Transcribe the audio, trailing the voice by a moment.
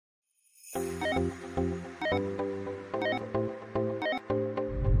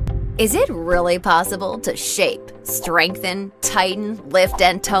Is it really possible to shape, strengthen, tighten, lift,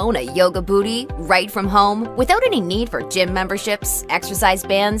 and tone a yoga booty right from home without any need for gym memberships, exercise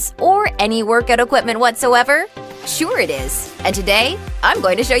bands, or any workout equipment whatsoever? Sure it is, and today I'm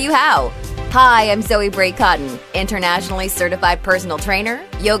going to show you how. Hi, I'm Zoe Bray Cotton, internationally certified personal trainer,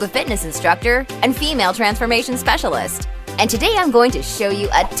 yoga fitness instructor, and female transformation specialist. And today I'm going to show you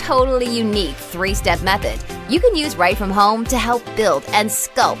a totally unique 3-step method you can use right from home to help build and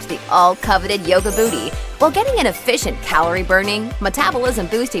sculpt the all-coveted yoga booty while getting an efficient calorie-burning,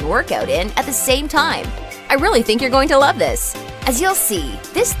 metabolism-boosting workout in at the same time. I really think you're going to love this. As you'll see,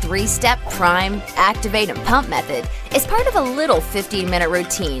 this 3-step prime, activate, and pump method is part of a little 15-minute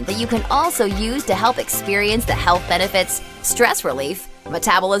routine that you can also use to help experience the health benefits, stress relief,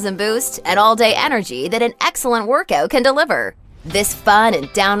 metabolism boost, and all-day energy that an excellent workout can deliver. This fun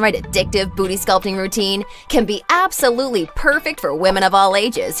and downright addictive booty sculpting routine can be absolutely perfect for women of all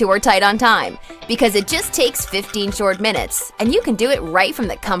ages who are tight on time because it just takes 15 short minutes and you can do it right from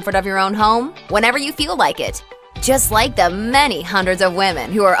the comfort of your own home whenever you feel like it. Just like the many hundreds of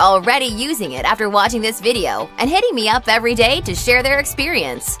women who are already using it after watching this video and hitting me up every day to share their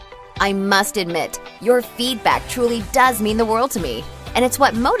experience. I must admit, your feedback truly does mean the world to me. And it's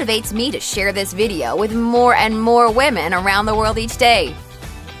what motivates me to share this video with more and more women around the world each day.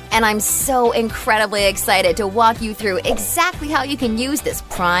 And I'm so incredibly excited to walk you through exactly how you can use this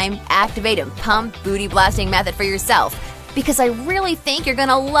prime, activate, and pump booty blasting method for yourself because I really think you're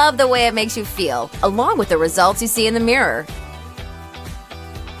gonna love the way it makes you feel, along with the results you see in the mirror.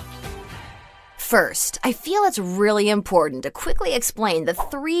 First, I feel it's really important to quickly explain the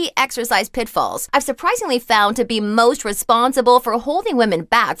 3 exercise pitfalls I've surprisingly found to be most responsible for holding women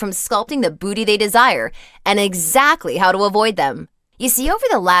back from sculpting the booty they desire, and exactly how to avoid them. You see, over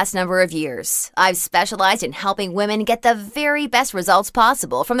the last number of years, I've specialized in helping women get the very best results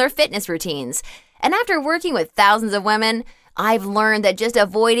possible from their fitness routines. And after working with thousands of women, I've learned that just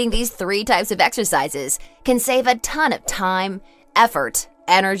avoiding these 3 types of exercises can save a ton of time, effort,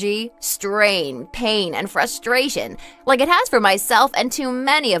 energy, strain, pain, and frustration like it has for myself and too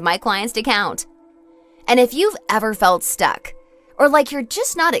many of my clients to count. And if you've ever felt stuck, or like you're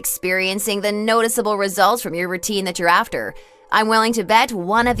just not experiencing the noticeable results from your routine that you're after, I'm willing to bet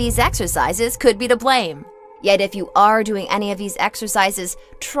one of these exercises could be to blame. Yet if you are doing any of these exercises,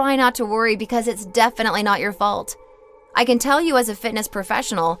 try not to worry because it's definitely not your fault. I can tell you as a fitness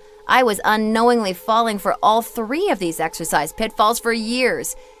professional, I was unknowingly falling for all 3 of these exercise pitfalls for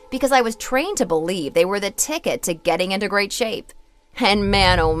years because I was trained to believe they were the ticket to getting into great shape. And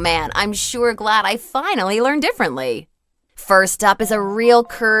man, oh man, I'm sure glad I finally learned differently. First up is a real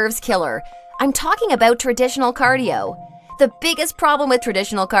curves killer. I'm talking about traditional cardio. The biggest problem with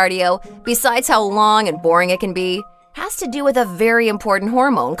traditional cardio, besides how long and boring it can be, has to do with a very important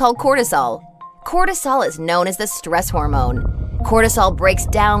hormone called cortisol. Cortisol is known as the stress hormone. Cortisol breaks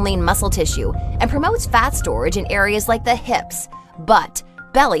down lean muscle tissue and promotes fat storage in areas like the hips, butt,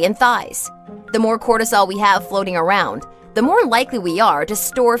 belly, and thighs. The more cortisol we have floating around, the more likely we are to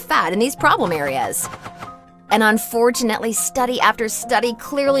store fat in these problem areas. And unfortunately, study after study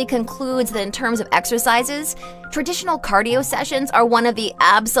clearly concludes that in terms of exercises, traditional cardio sessions are one of the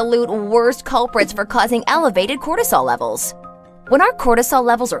absolute worst culprits for causing elevated cortisol levels. When our cortisol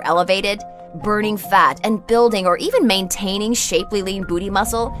levels are elevated, burning fat and building or even maintaining shapely lean booty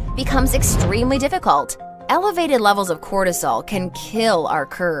muscle becomes extremely difficult. Elevated levels of cortisol can kill our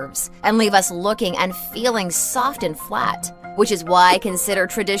curves and leave us looking and feeling soft and flat, which is why I consider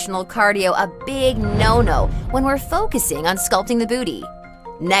traditional cardio a big no-no when we're focusing on sculpting the booty.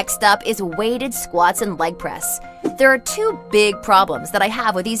 Next up is weighted squats and leg press. There are 2 big problems that I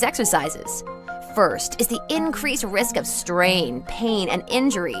have with these exercises. First is the increased risk of strain, pain, and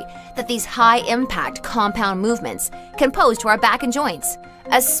injury that these high-impact compound movements can pose to our back and joints,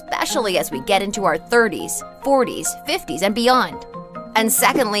 especially as we get into our 30s, 40s, 50s, and beyond. And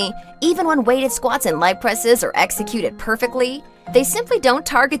secondly, even when weighted squats and leg presses are executed perfectly, they simply don't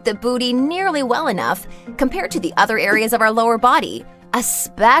target the booty nearly well enough compared to the other areas of our lower body,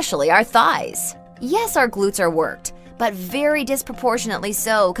 especially our thighs. Yes, our glutes are worked, but very disproportionately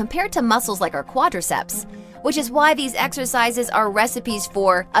so compared to muscles like our quadriceps, which is why these exercises are recipes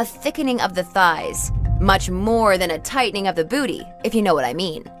for a thickening of the thighs, much more than a tightening of the booty, if you know what I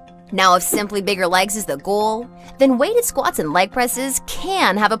mean. Now, if simply bigger legs is the goal, then weighted squats and leg presses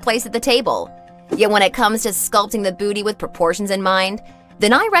can have a place at the table. Yet when it comes to sculpting the booty with proportions in mind,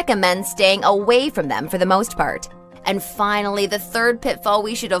 then I recommend staying away from them for the most part. And finally, the 3rd pitfall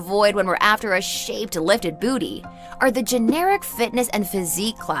we should avoid when we're after a shaped, lifted booty are the generic fitness and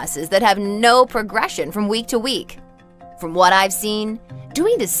physique classes that have no progression from week to week. From what I've seen,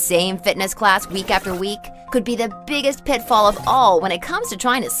 Doing the same fitness class week after week could be the biggest pitfall of all when it comes to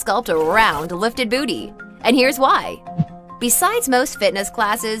trying to sculpt a round, lifted booty. And here's why. Besides most fitness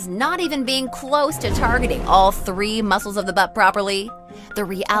classes not even being close to targeting all 3 muscles of the butt properly, the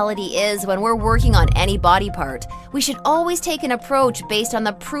reality is when we're working on any body part, we should always take an approach based on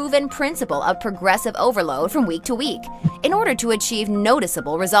the proven principle of progressive overload from week to week in order to achieve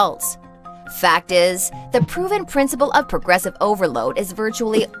noticeable results. Fact is, the proven principle of progressive overload is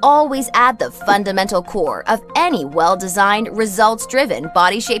virtually always at the fundamental core of any well-designed, results-driven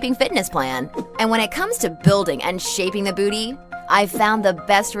body-shaping fitness plan. And when it comes to building and shaping the booty, I've found the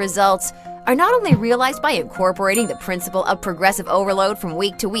best results are not only realized by incorporating the principle of progressive overload from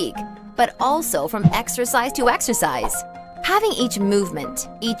week to week, but also from exercise to exercise. Having each movement,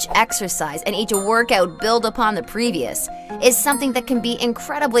 each exercise, and each workout build upon the previous is something that can be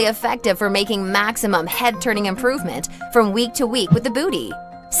incredibly effective for making maximum head-turning improvement from week to week with the booty.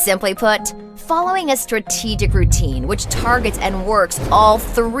 Simply put, following a strategic routine which targets and works all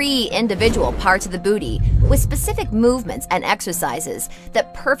 3 individual parts of the booty with specific movements and exercises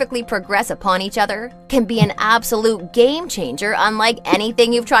that perfectly progress upon each other can be an absolute game changer unlike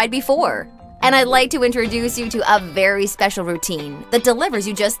anything you've tried before. And I'd like to introduce you to a very special routine that delivers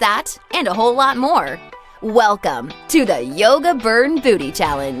you just that and a whole lot more. Welcome to the Yoga Burn Booty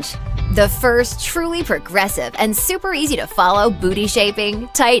Challenge, the first truly progressive and super easy to follow booty shaping,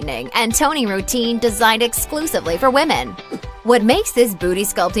 tightening, and toning routine designed exclusively for women. What makes this booty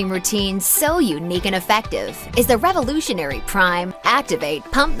sculpting routine so unique and effective is the revolutionary Prime, Activate,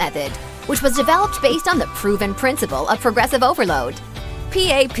 Pump method, which was developed based on the proven principle of progressive overload.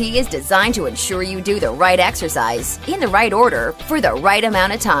 PAP is designed to ensure you do the right exercise, in the right order, for the right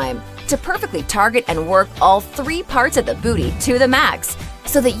amount of time, to perfectly target and work all 3 parts of the booty to the max,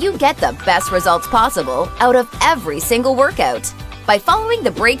 so that you get the best results possible out of every single workout. By following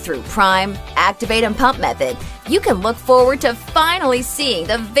the breakthrough Prime, Activate, and Pump method, you can look forward to finally seeing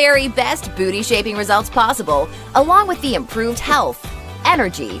the very best booty shaping results possible, along with the improved health,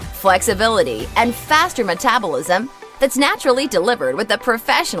 energy, flexibility, and faster metabolism that's naturally delivered with a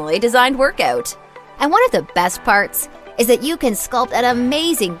professionally designed workout. And one of the best parts is that you can sculpt an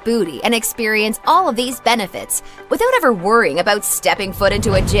amazing booty and experience all of these benefits without ever worrying about stepping foot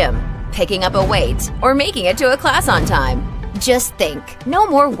into a gym, picking up a weight, or making it to a class on time. Just think, no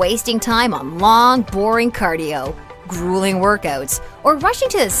more wasting time on long, boring cardio, grueling workouts, or rushing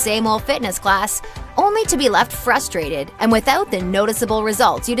to the same old fitness class only to be left frustrated and without the noticeable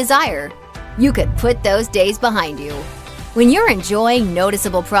results you desire. You could put those days behind you. When you're enjoying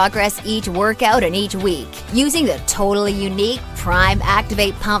noticeable progress each workout and each week, using the totally unique Prime,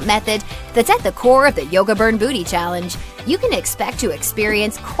 Activate, Pump method that's at the core of the Yoga Burn Booty Challenge, you can expect to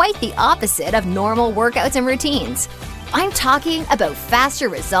experience quite the opposite of normal workouts and routines. I'm talking about faster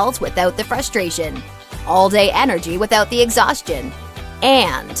results without the frustration, all-day energy without the exhaustion,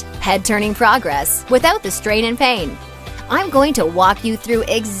 and head-turning progress without the strain and pain. I'm going to walk you through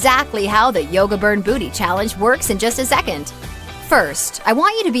exactly how the Yoga Burn Booty Challenge works in just a second. First, I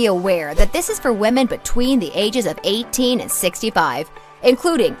want you to be aware that this is for women between the ages of 18 and 65,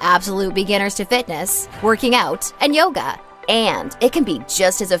 including absolute beginners to fitness, working out, and yoga. And it can be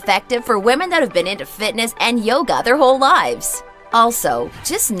just as effective for women that have been into fitness and yoga their whole lives. Also,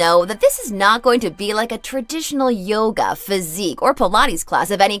 just know that this is not going to be like a traditional yoga, physique, or Pilates class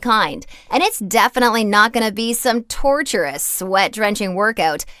of any kind, and it's definitely not going to be some torturous, sweat-drenching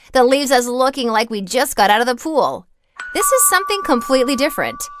workout that leaves us looking like we just got out of the pool. This is something completely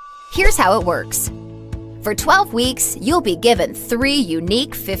different. Here's how it works. For 12 weeks, you'll be given 3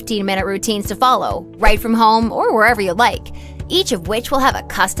 unique 15-minute routines to follow, right from home or wherever you like, each of which will have a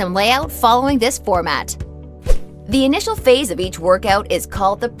custom layout following this format. The initial phase of each workout is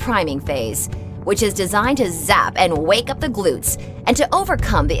called the priming phase, which is designed to zap and wake up the glutes and to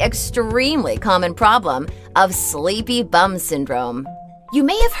overcome the extremely common problem of sleepy bum syndrome. You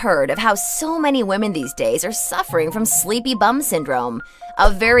may have heard of how so many women these days are suffering from sleepy bum syndrome, a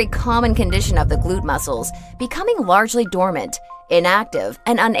very common condition of the glute muscles becoming largely dormant, inactive,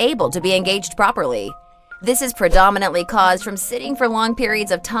 and unable to be engaged properly. This is predominantly caused from sitting for long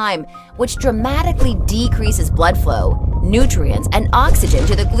periods of time, which dramatically decreases blood flow, nutrients, and oxygen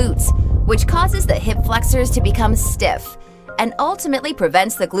to the glutes, which causes the hip flexors to become stiff and ultimately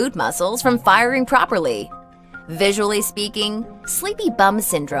prevents the glute muscles from firing properly. Visually speaking, sleepy bum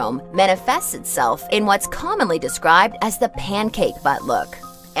syndrome manifests itself in what's commonly described as the pancake butt look.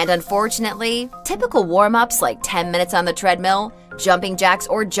 And unfortunately, typical warm-ups like 10 minutes on the treadmill, jumping jacks,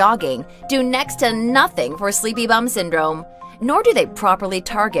 or jogging do next to nothing for sleepy bum syndrome. nor do they properly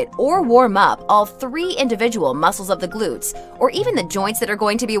target or warm up all 3 individual muscles of the glutes or even the joints that are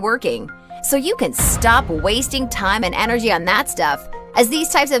going to be working. So you can stop wasting time and energy on that stuff, as these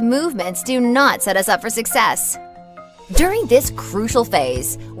types of movements do not set us up for success. During this crucial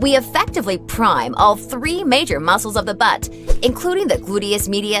phase, we effectively prime all 3 major muscles of the butt, including the gluteus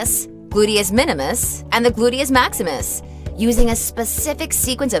medius, gluteus minimus, and the gluteus maximus, using a specific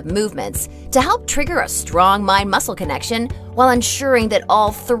sequence of movements to help trigger a strong mind-muscle connection while ensuring that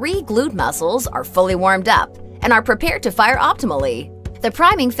all 3 glute muscles are fully warmed up and are prepared to fire optimally. The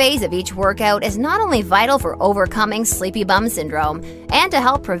priming phase of each workout is not only vital for overcoming sleepy bum syndrome and to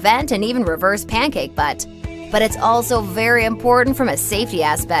help prevent and even reverse pancake butt, but it's also very important from a safety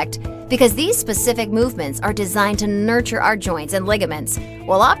aspect because these specific movements are designed to nurture our joints and ligaments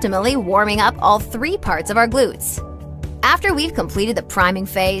while optimally warming up all 3 parts of our glutes. After we've completed the priming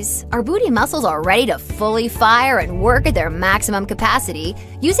phase, our booty muscles are ready to fully fire and work at their maximum capacity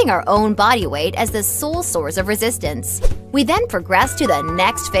using our own body weight as the sole source of resistance. We then progress to the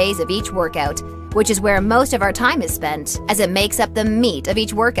next phase of each workout, which is where most of our time is spent, as it makes up the meat of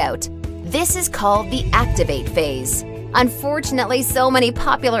each workout. This is called the activate phase. Unfortunately, so many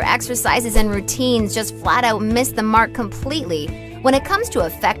popular exercises and routines just flat out miss the mark completely when it comes to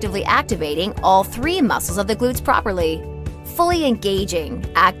effectively activating all 3 muscles of the glutes properly. Fully engaging,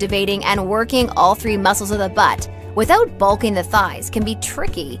 activating, and working all 3 muscles of the butt without bulking the thighs can be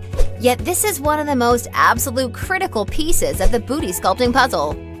tricky, yet this is one of the most absolute critical pieces of the booty sculpting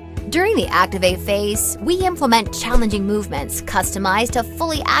puzzle. During the activate phase, we implement challenging movements customized to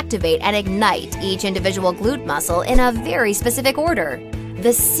fully activate and ignite each individual glute muscle in a very specific order.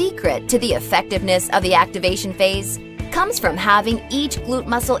 The secret to the effectiveness of the activation phase comes from having each glute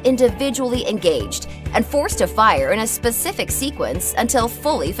muscle individually engaged and forced to fire in a specific sequence until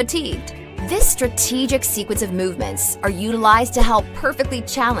fully fatigued. This strategic sequence of movements are utilized to help perfectly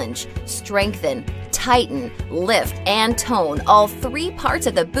challenge, strengthen, tighten, lift, and tone all 3 parts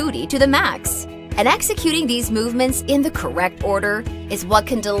of the booty to the max. And executing these movements in the correct order is what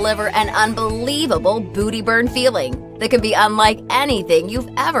can deliver an unbelievable booty burn feeling that can be unlike anything you've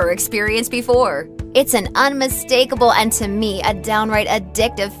ever experienced before. It's an unmistakable and, to me, a downright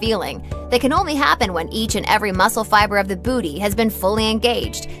addictive feeling that can only happen when each and every muscle fiber of the booty has been fully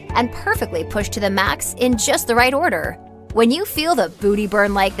engaged and perfectly pushed to the max in just the right order. When you feel the booty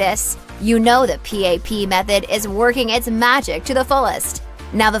burn like this, you know the PAP method is working its magic to the fullest.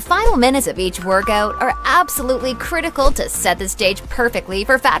 Now, the final minutes of each workout are absolutely critical to set the stage perfectly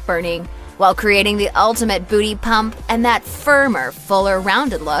for fat burning, while creating the ultimate booty pump and that firmer, fuller,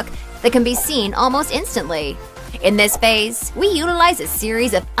 rounded look that can be seen almost instantly. In this phase, we utilize a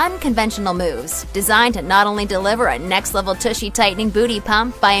series of unconventional moves designed to not only deliver a next-level tushy tightening booty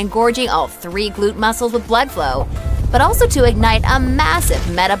pump by engorging all 3 glute muscles with blood flow, but also to ignite a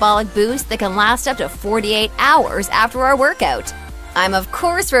massive metabolic boost that can last up to 48 hours after our workout. I'm of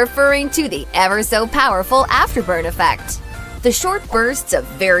course referring to the ever-so-powerful afterburn effect. The short bursts of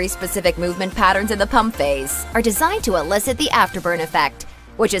very specific movement patterns in the pump phase are designed to elicit the afterburn effect,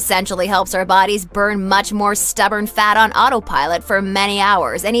 which essentially helps our bodies burn much more stubborn fat on autopilot for many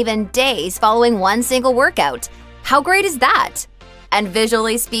hours and even days following one single workout. How great is that? And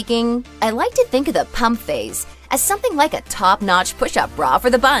visually speaking, I like to think of the pump phase as something like a top-notch push-up bra for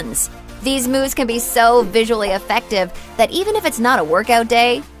the buns. These moves can be so visually effective that even if it's not a workout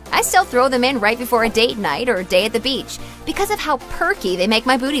day, I still throw them in right before a date night or a day at the beach because of how perky they make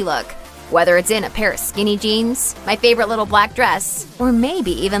my booty look. Whether it's in a pair of skinny jeans, my favorite little black dress, or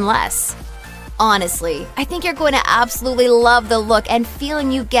maybe even less. Honestly, I think you're going to absolutely love the look and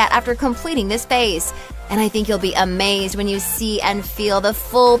feeling you get after completing this phase. And I think you'll be amazed when you see and feel the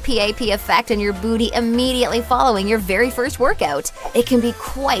full PAP effect on your booty immediately following your very first workout. It can be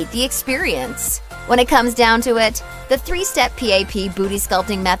quite the experience. When it comes down to it, the 3-step PAP booty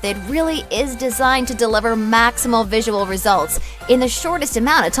sculpting method really is designed to deliver maximal visual results in the shortest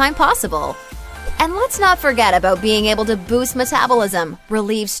amount of time possible. And let's not forget about being able to boost metabolism,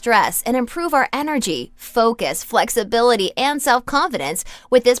 relieve stress, and improve our energy, focus, flexibility, and self-confidence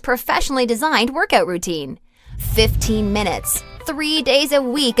with this professionally designed workout routine. 15 minutes, 3 days a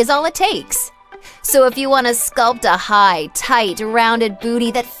week is all it takes. So if you want to sculpt a high, tight, rounded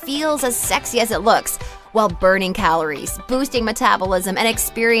booty that feels as sexy as it looks, while burning calories, boosting metabolism, and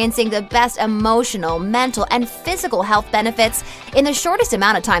experiencing the best emotional, mental, and physical health benefits in the shortest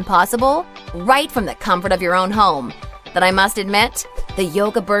amount of time possible, right from the comfort of your own home, then I must admit, the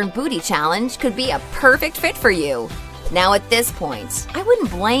Yoga Burn Booty Challenge could be a perfect fit for you. Now at this point, I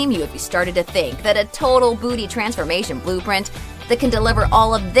wouldn't blame you if you started to think that a total booty transformation blueprint that can deliver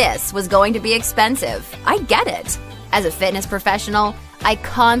all of this was going to be expensive. I get it. As a fitness professional, I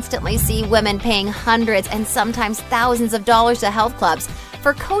constantly see women paying hundreds and sometimes thousands of dollars to health clubs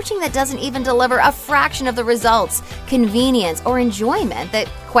for coaching that doesn't even deliver a fraction of the results, convenience, or enjoyment that,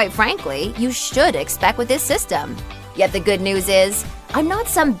 quite frankly, you should expect with this system. Yet the good news is, I'm not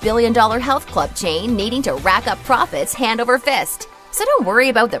some billion-dollar health club chain needing to rack up profits hand over fist. So don't worry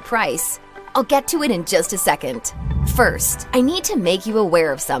about the price. I'll get to it in just a second. First, I need to make you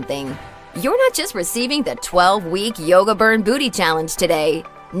aware of something. You're not just receiving the 12-week Yoga Burn Booty Challenge today.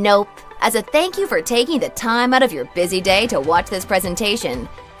 Nope. As a thank you for taking the time out of your busy day to watch this presentation,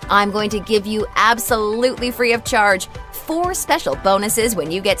 I'm going to give you absolutely free of charge 4 special bonuses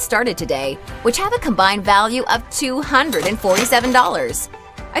when you get started today, which have a combined value of $247.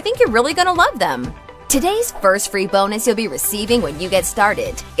 I think you're really going to love them. Today's first free bonus you'll be receiving when you get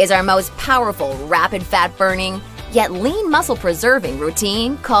started is our most powerful rapid fat burning yet lean muscle preserving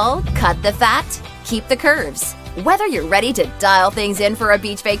routine called Cut the Fat, Keep the Curves. Whether you're ready to dial things in for a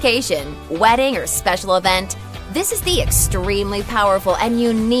beach vacation, wedding, or special event, this is the extremely powerful and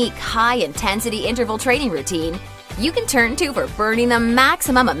unique high-intensity interval training routine you can turn to for burning the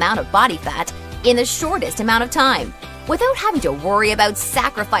maximum amount of body fat in the shortest amount of time, without having to worry about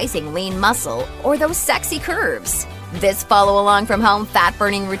sacrificing lean muscle or those sexy curves. This follow-along from home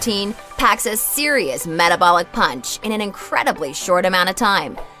fat-burning routine packs a serious metabolic punch in an incredibly short amount of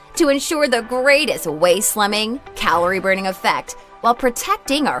time to ensure the greatest waist slimming, calorie-burning effect while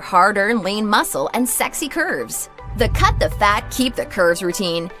protecting our hard-earned lean muscle and sexy curves. The Cut the Fat, Keep the Curves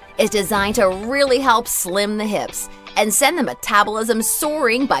routine is designed to really help slim the hips and send the metabolism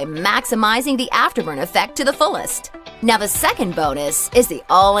soaring by maximizing the afterburn effect to the fullest. Now the second bonus is the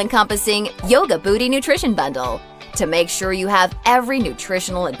all-encompassing Yoga Booty Nutrition Bundle to make sure you have every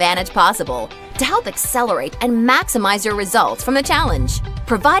nutritional advantage possible to help accelerate and maximize your results from the challenge.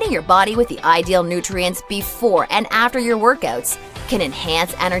 Providing your body with the ideal nutrients before and after your workouts can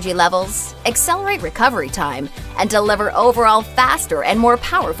enhance energy levels, accelerate recovery time, and deliver overall faster and more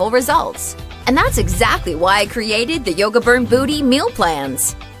powerful results. And that's exactly why I created the Yoga Burn Booty meal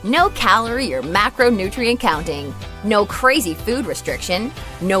plans. No calorie or macronutrient counting, no crazy food restriction,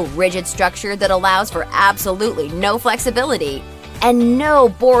 no rigid structure that allows for absolutely no flexibility, and no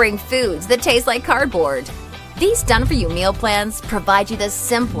boring foods that taste like cardboard. These done-for-you meal plans provide you the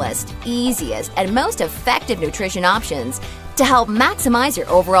simplest, easiest, and most effective nutrition options to help maximize your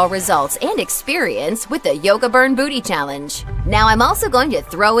overall results and experience with the Yoga Burn Booty Challenge. Now I'm also going to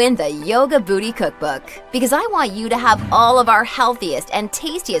throw in the Yoga Booty Cookbook because I want you to have all of our healthiest and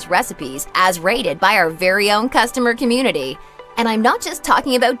tastiest recipes as rated by our very own customer community. And I'm not just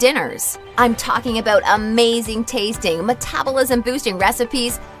talking about dinners. I'm talking about amazing tasting, metabolism boosting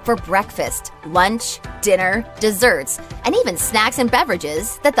recipes for breakfast, lunch, dinner, desserts, and even snacks and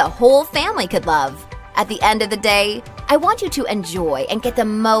beverages that the whole family could love. At the end of the day, I want you to enjoy and get the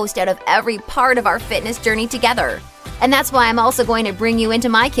most out of every part of our fitness journey together. And that's why I'm also going to bring you into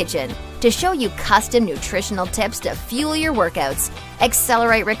my kitchen to show you custom nutritional tips to fuel your workouts,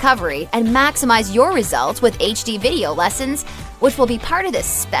 accelerate recovery, and maximize your results with HD video lessons, which will be part of this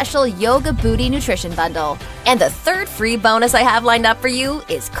special Yoga Booty Nutrition Bundle. And the third free bonus I have lined up for you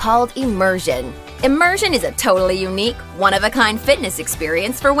is called Immersion. Immersion is a totally unique, one-of-a-kind fitness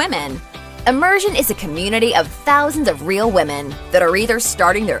experience for women. Immersion is a community of thousands of real women that are either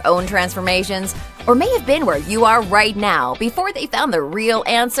starting their own transformations or may have been where you are right now before they found the real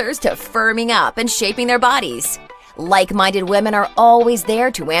answers to firming up and shaping their bodies. Like-minded women are always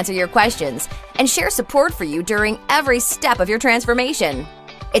there to answer your questions and share support for you during every step of your transformation.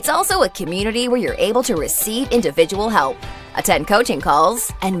 It's also a community where you're able to receive individual help, attend coaching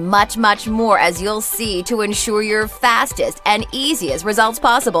calls, and much, much more, as you'll see, to ensure your fastest and easiest results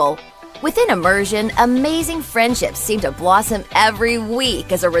possible. Within Immersion, amazing friendships seem to blossom every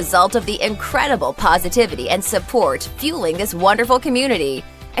week as a result of the incredible positivity and support fueling this wonderful community.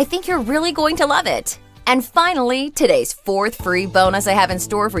 I think you're really going to love it. And finally, today's fourth free bonus I have in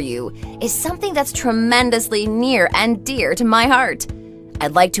store for you is something that's tremendously near and dear to my heart.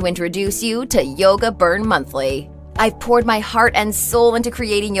 I'd like to introduce you to Yoga Burn Monthly. I've poured my heart and soul into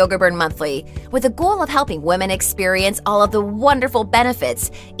creating Yoga Burn Monthly with the goal of helping women experience all of the wonderful benefits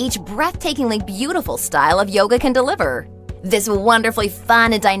each breathtakingly beautiful style of yoga can deliver. This wonderfully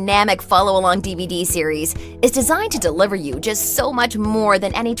fun and dynamic follow-along DVD series is designed to deliver you just so much more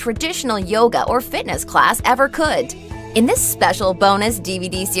than any traditional yoga or fitness class ever could. In this special bonus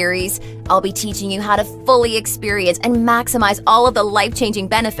DVD series, I'll be teaching you how to fully experience and maximize all of the life-changing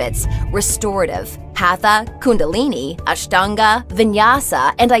benefits restorative, Hatha, Kundalini, Ashtanga,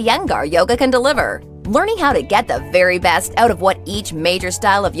 Vinyasa, and Iyengar yoga can deliver. Learning how to get the very best out of what each major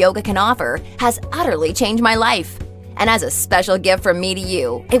style of yoga can offer has utterly changed my life. And as a special gift from me to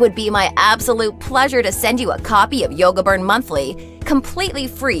you, it would be my absolute pleasure to send you a copy of Yoga Burn Monthly, completely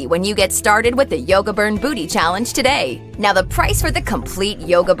free when you get started with the Yoga Burn Booty Challenge today. Now, the price for the complete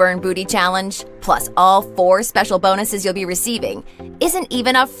Yoga Burn Booty Challenge, plus all 4 special bonuses you'll be receiving, isn't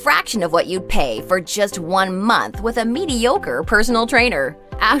even a fraction of what you'd pay for just 1 month with a mediocre personal trainer.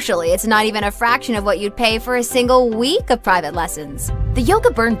 Actually, it's not even a fraction of what you'd pay for a single week of private lessons. The Yoga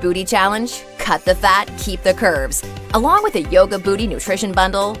Burn Booty Challenge, cut the fat, keep the curves, along with the Yoga Booty Nutrition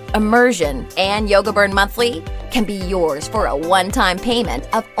Bundle, Immersion, and Yoga Burn Monthly, can be yours for a one-time payment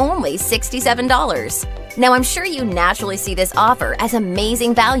of only $67. Now, I'm sure you naturally see this offer as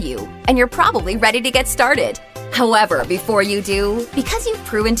amazing value, and you're probably ready to get started. However, before you do, because you've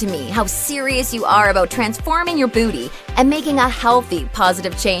proven to me how serious you are about transforming your booty and making a healthy,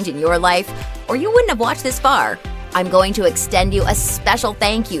 positive change in your life, or you wouldn't have watched this far, I'm going to extend you a special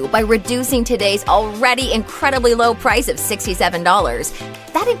thank you by reducing today's already incredibly low price of $67.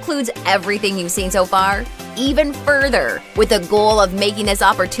 That includes everything you've seen so far, even further, with the goal of making this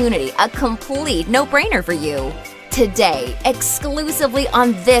opportunity a complete no-brainer for you. Today, exclusively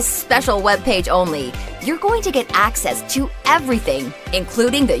on this special webpage only, you're going to get access to everything,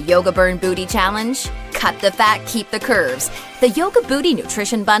 including the Yoga Burn Booty Challenge, Cut the Fat, Keep the Curves, the Yoga Booty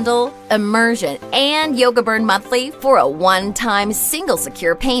Nutrition Bundle, Immersion, and Yoga Burn Monthly for a one-time single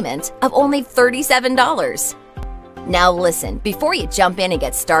secure payment of only $37. Now listen, before you jump in and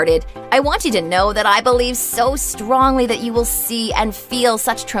get started, I want you to know that I believe so strongly that you will see and feel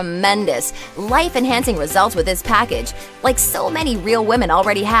such tremendous, life-enhancing results with this package, like so many real women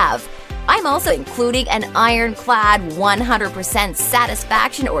already have. I'm also including an ironclad 100%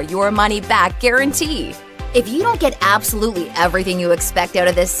 satisfaction or your money back guarantee. If you don't get absolutely everything you expect out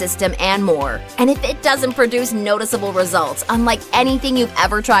of this system and more, and if it doesn't produce noticeable results unlike anything you've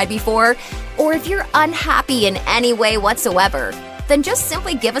ever tried before, or if you're unhappy in any way whatsoever, then just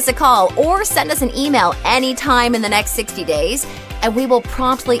simply give us a call or send us an email anytime in the next 60 days, and we will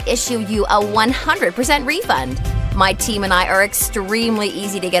promptly issue you a 100% refund. My team and I are extremely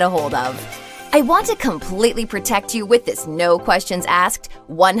easy to get a hold of. I want to completely protect you with this no questions asked,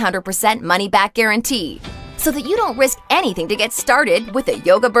 100% money back guarantee, so that you don't risk anything to get started with the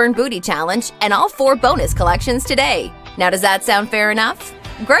Yoga Burn Booty Challenge and all 4 bonus collections today. Now, does that sound fair enough?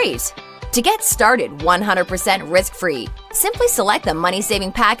 Great! To get started 100% risk-free, simply select the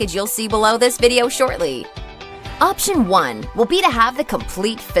money-saving package you'll see below this video shortly. Option 1 will be to have the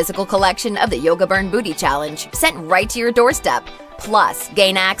complete physical collection of the Yoga Burn Booty Challenge sent right to your doorstep, plus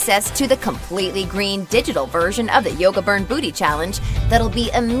gain access to the completely green digital version of the Yoga Burn Booty Challenge that'll be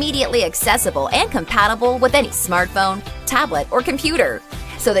immediately accessible and compatible with any smartphone, tablet, or computer,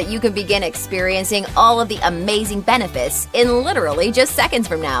 so that you can begin experiencing all of the amazing benefits in literally just seconds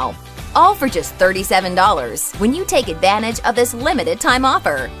from now. All for just $37 when you take advantage of this limited time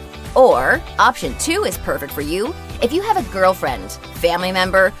offer. Or, option 2 is perfect for you if you have a girlfriend, family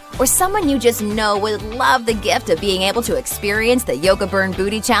member, or someone you just know would love the gift of being able to experience the Yoga Burn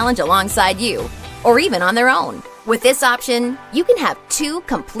Booty Challenge alongside you, or even on their own. With this option, you can have 2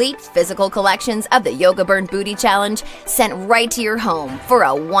 complete physical collections of the Yoga Burn Booty Challenge sent right to your home for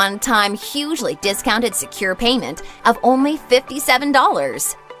a one-time, hugely discounted secure payment of only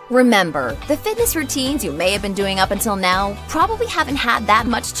 $57. Remember, the fitness routines you may have been doing up until now probably haven't had that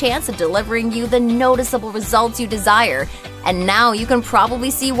much chance of delivering you the noticeable results you desire, and now you can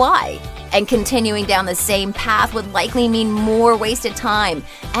probably see why. And continuing down the same path would likely mean more wasted time,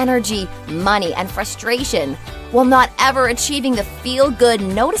 energy, money, and frustration, while not ever achieving the feel-good,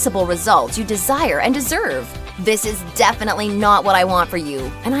 noticeable results you desire and deserve. This is definitely not what I want for you,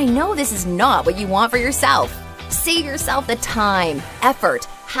 and I know this is not what you want for yourself. Save yourself the time, effort,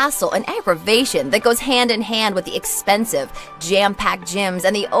 hassle, and aggravation that goes hand in hand with the expensive, jam-packed gyms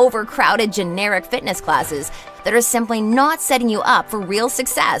and the overcrowded generic fitness classes that are simply not setting you up for real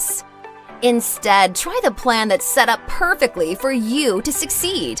success. Instead, try the plan that's set up perfectly for you to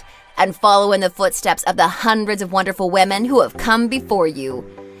succeed and follow in the footsteps of the hundreds of wonderful women who have come before you.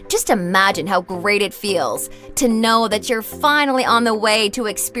 Just imagine how great it feels to know that you're finally on the way to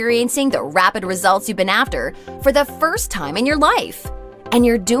experiencing the rapid results you've been after for the first time in your life. And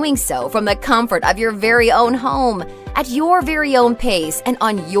you're doing so from the comfort of your very own home, at your very own pace and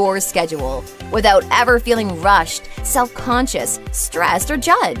on your schedule, without ever feeling rushed, self-conscious, stressed, or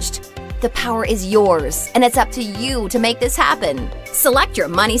judged. The power is yours, and it's up to you to make this happen. Select your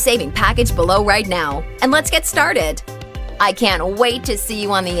money-saving package below right now, and let's get started. I can't wait to see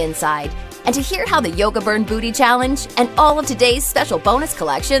you on the inside and to hear how the Yoga Burn Booty Challenge and all of today's special bonus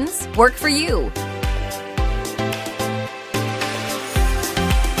collections work for you.